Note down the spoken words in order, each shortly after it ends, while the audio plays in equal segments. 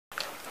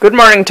Good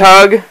morning,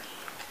 Tug.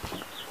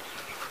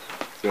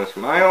 Gonna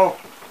smile.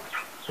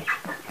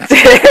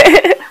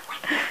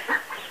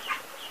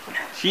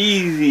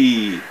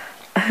 Cheesy.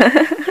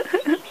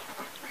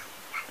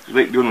 You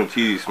like doing the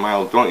cheesy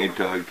smiles, don't you,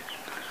 Tug?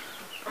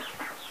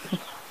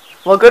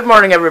 Well, good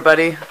morning,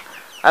 everybody.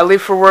 I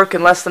leave for work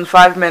in less than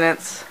 5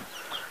 minutes.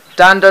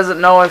 Don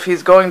doesn't know if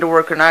he's going to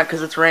work or not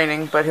because it's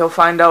raining, but he'll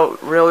find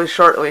out really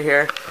shortly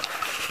here.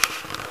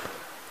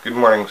 Good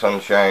morning,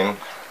 sunshine.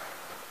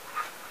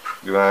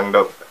 You end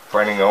up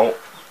finding out.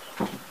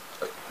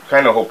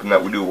 Kind of hoping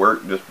that we do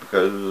work just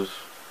because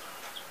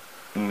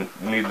we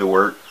need the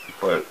work,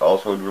 but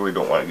also really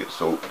don't want to get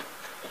soaked.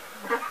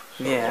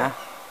 So, yeah.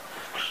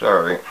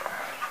 Sorry.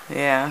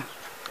 Yeah.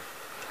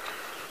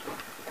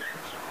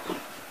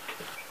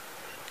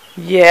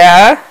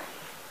 Yeah.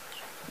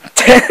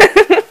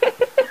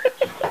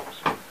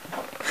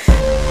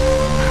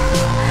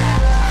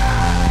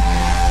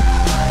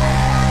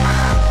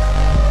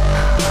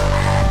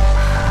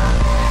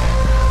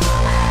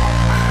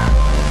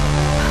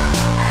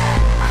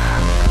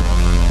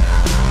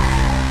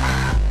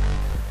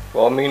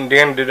 Well, me and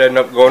Dan did end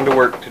up going to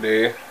work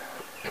today,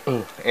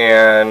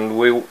 and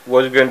we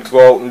was going to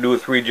go out and do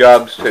 3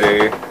 jobs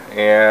today,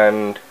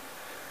 and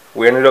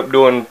we ended up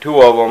doing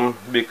 2 of them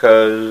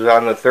because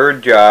on the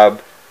 3rd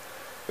job,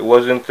 it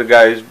wasn't the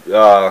guy's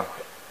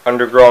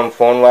underground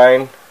phone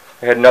line.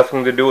 It had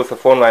nothing to do with the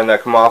phone line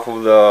that come off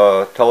of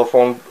the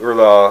telephone or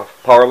the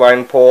power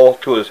line pole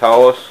to his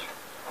house.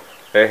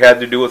 It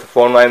had to do with the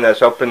phone line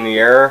that's up in the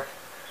air,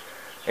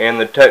 and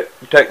the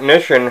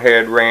technician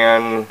had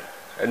ran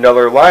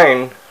another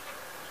line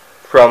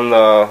from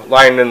the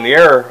line in the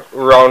air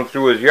around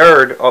through his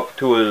yard up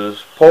to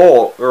his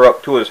pole or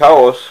up to his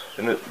house,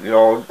 and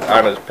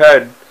on his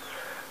ped,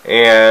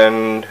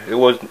 and it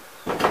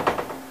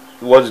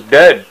was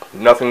dead,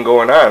 nothing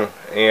going on.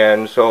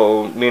 And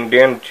so me and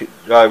Dan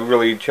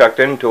really checked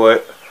into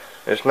it.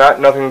 It's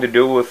nothing to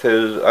do with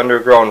his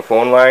underground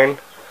phone line.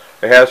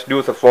 It has to do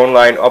with the phone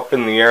line up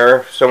in the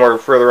air somewhere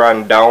further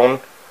on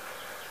down.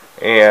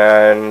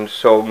 And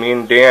so me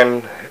and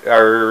Dan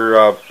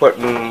are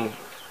going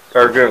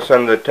to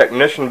send the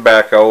technician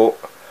back out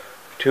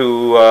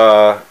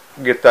to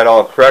get that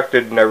all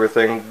corrected and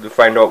everything, to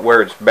find out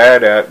where it's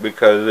bad at,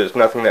 because it's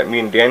nothing that me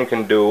and Dan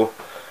can do.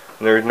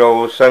 And there's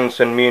no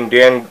sense in me and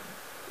Dan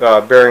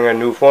burying a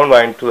new phone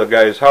line to the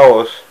guy's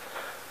house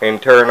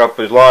and tearing up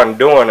his lawn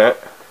doing it.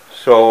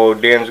 So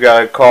Dan's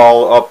got to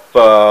call up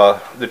the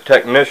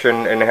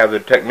technician and have the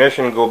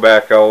technician go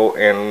back out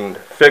and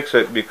fix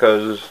it,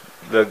 because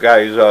the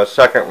guy's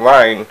second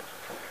line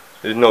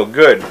is no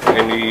good,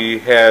 and he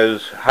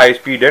has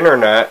high-speed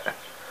internet,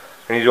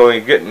 and he's only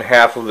getting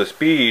half of the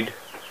speed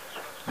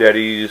that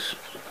he's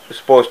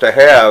supposed to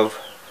have.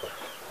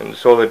 And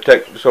so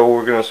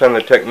we're going to send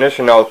the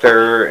technician out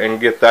there and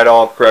get that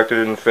all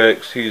corrected and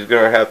fixed. He's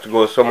going to have to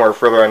go somewhere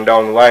further on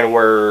down the line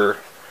where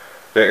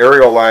the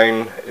aerial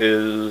line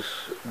is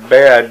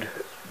bad,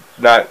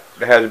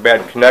 has a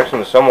bad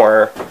connection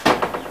somewhere.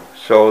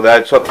 So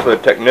that's up to the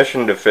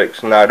technician to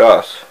fix, not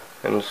us.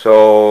 And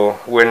so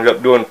we ended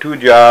up doing 2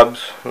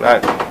 jobs.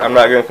 I'm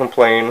not going to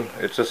complain.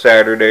 It's a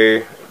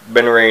Saturday,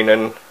 been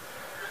raining,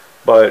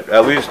 but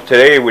at least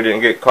today we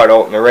didn't get caught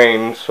out in the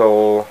rain,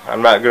 so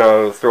I'm not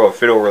going to throw a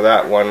fit over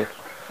that one.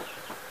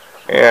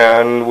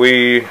 And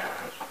we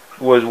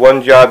was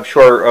 1 job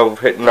short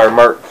of hitting our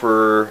mark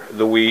for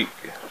the week,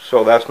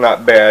 so that's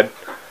not bad.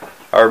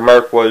 Our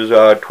mark was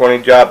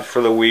 20 jobs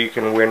for the week,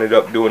 and we ended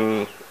up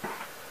doing,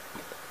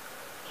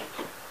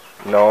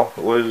 it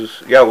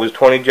was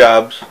 20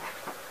 jobs.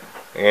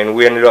 And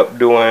we ended up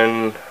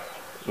doing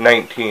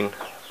 19.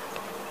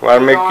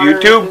 Want to make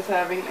YouTube?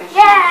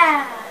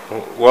 Yeah!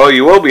 Well,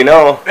 you will be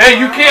now. Hey,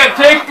 you can't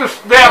take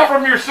that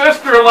from your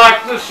sister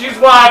like this. She's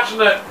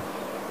watching it.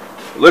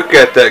 Look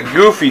at that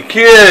goofy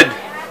kid.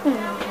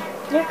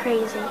 You're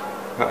crazy.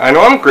 I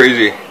know I'm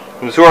crazy.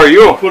 And so are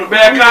you. Put it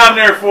back on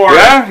there for her.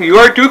 Yeah, you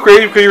are too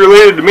crazy because you're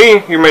related to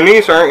me. You're my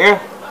niece, aren't you?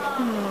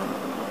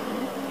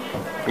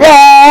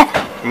 Yeah.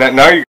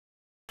 Now you.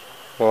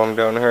 Well, I'm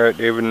down here at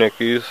David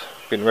Nicky's,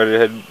 getting ready to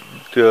head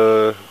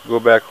to go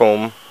back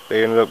home.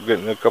 They ended up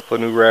getting a couple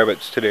of new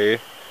rabbits today.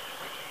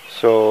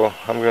 So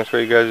I'm going to show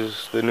you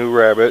guys the new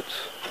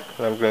rabbits.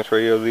 And I'm going to show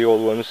you the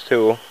old ones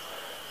too.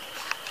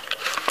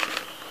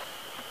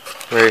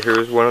 Right here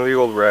is one of the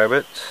old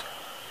rabbits.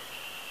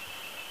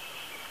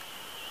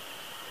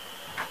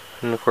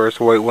 And of course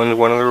the white one's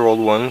one of their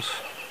old ones.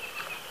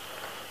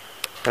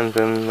 And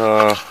then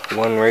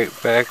one right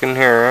back in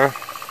here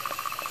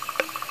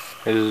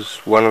is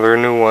one of their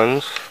new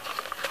ones.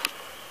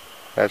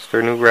 That's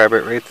their new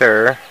rabbit right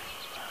there.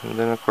 And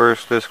then of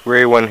course this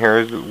gray one here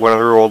is one of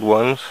their old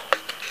ones.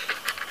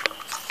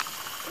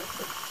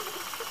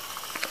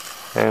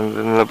 And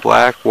then the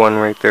black one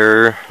right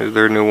there is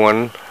their new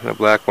one. The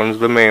black one's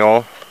the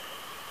male.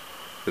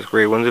 This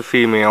gray one's a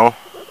female.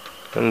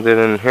 And then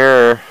in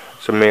here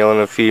it's a male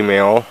and a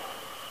female.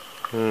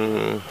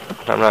 I'm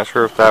not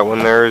sure if that one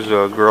there is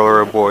a girl or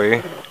a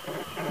boy.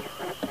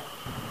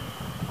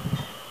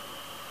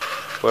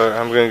 But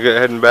I'm going to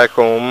get heading back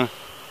home.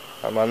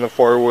 I'm on the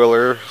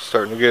four-wheeler,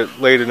 starting to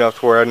get late enough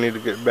to where I need to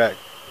get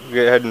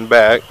heading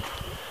back.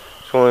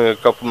 It's only a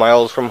couple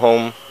miles from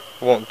home.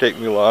 It won't take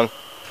me long.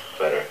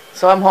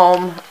 So I'm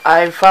home.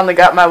 I finally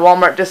got my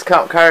Walmart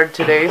discount card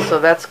today, so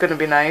that's going to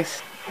be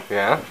nice.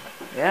 Yeah?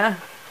 Yeah.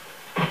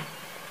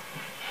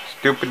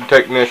 Stupid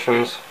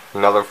technicians.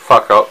 Another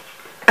fuck up.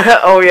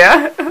 Oh,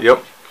 yeah?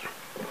 Yep.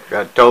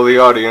 Gotta tell the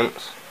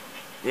audience.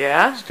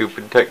 Yeah?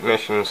 Stupid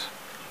technicians.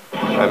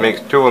 That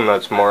makes two of them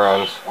that's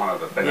morons.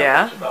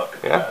 Yeah?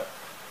 Yeah.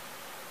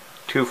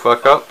 Two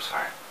fuck ups.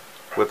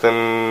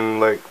 Within,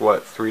 like,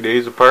 what, 3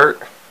 days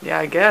apart? Yeah,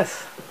 I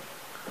guess.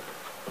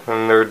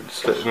 And they're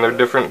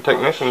different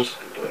technicians.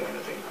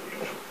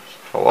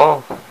 Oh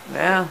well.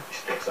 Yeah.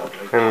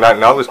 And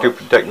now the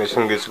stupid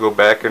technician gets to go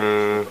back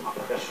and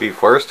be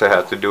forced to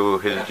have to do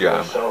his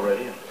job.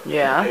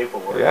 Yeah.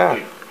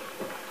 Yeah.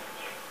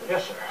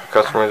 The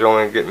customer's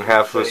only getting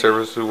half of the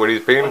service of what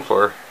he's paying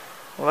for.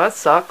 Well, that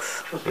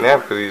sucks. Yeah,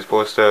 because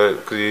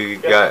he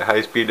got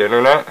high-speed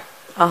internet,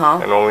 Uh-huh.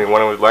 and only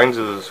one of his lines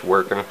is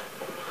working.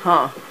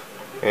 Huh.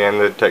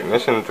 And the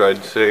technician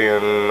tried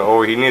saying,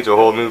 oh, he needs a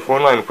whole new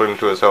phone line put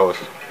into his house.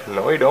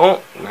 No, he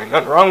don't. There ain't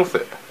nothing wrong with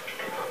it.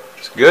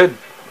 It's good.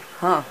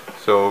 Huh.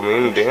 So me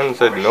and Dan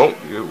said, nope,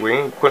 we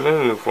ain't putting in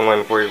a new phone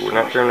line for you. We're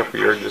not tearing up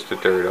your yard just to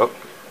tear it up.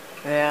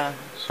 Yeah.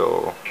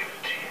 So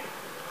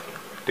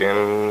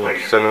Dan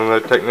sending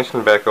the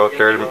technician back out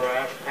there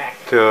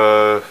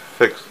to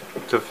fix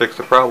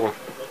the problem.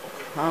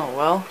 Oh,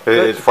 well.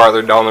 It's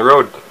farther down the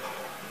road.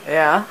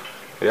 Yeah.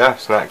 Yeah,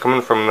 it's not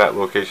coming from that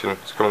location.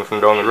 It's coming from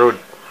down the road.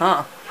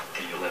 Huh.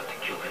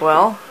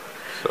 Well.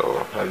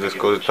 So that just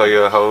goes to tell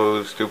you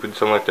how stupid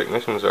some of the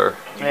technicians are.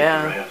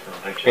 Yeah.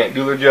 Can't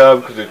do their job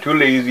because they're too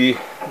lazy.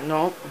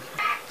 Nope.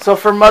 So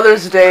for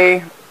Mother's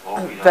Day,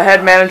 the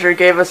head manager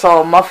gave us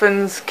all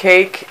muffins,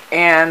 cake,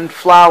 and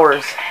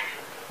flowers.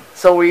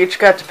 So we each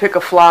got to pick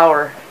a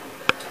flower.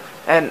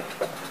 And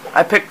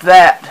I picked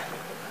that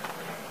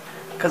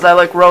because I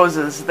like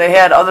roses. They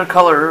had other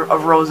color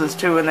of roses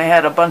too, and they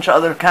had a bunch of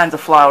other kinds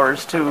of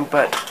flowers too,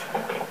 but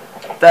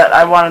that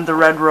I wanted the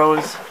red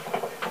rose.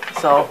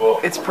 So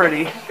it's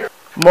pretty.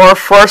 More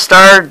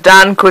 4-star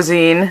Don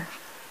cuisine.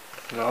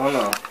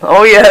 No.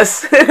 Oh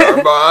yes.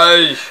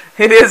 Garbage.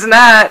 It is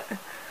not.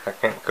 I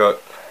can't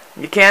cook.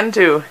 You can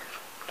too.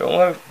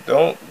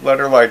 Don't let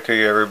her lie to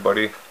you,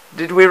 everybody.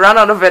 Did we run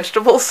out of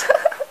vegetables?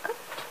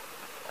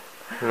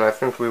 And I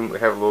think we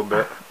have a little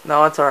bit.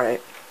 No, it's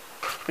alright.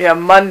 Yeah,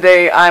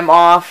 Monday I'm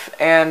off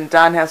and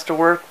Don has to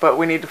work, but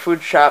we need to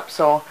food shop,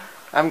 so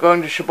I'm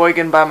going to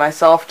Sheboygan by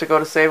myself to go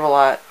to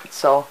Save-A-Lot,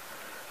 so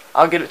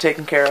I'll get it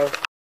taken care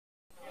of.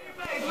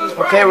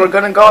 Okay, we're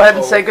going to go ahead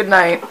and say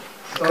goodnight,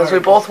 because we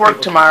both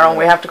work tomorrow and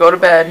we have to go to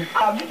bed.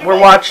 We're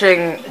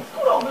watching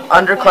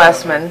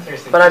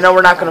Underclassmen, but I know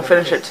we're not going to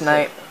finish it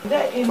tonight.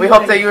 We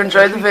hope that you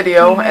enjoyed the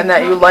video and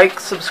that you like,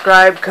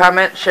 subscribe,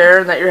 comment, share,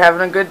 and that you're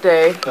having a good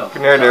day. Good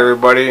night,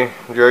 everybody.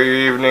 Enjoy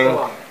your evening.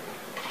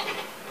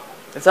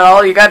 Is that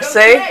all you got to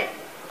say?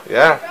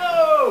 Yeah.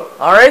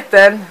 Alright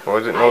then.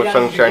 Wasn't no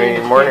sunshiny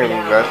morning,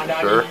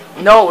 that's for sure.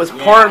 No, it was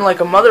pouring like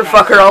a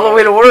motherfucker all the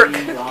way to work.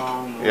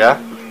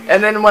 Yeah?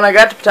 And then when I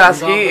got to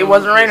Petoskey, it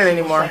wasn't raining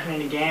anymore.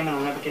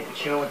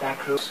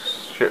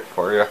 Shit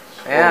for you.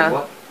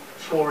 Yeah.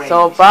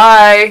 So,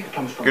 bye.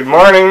 Good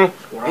morning.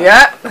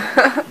 Yeah.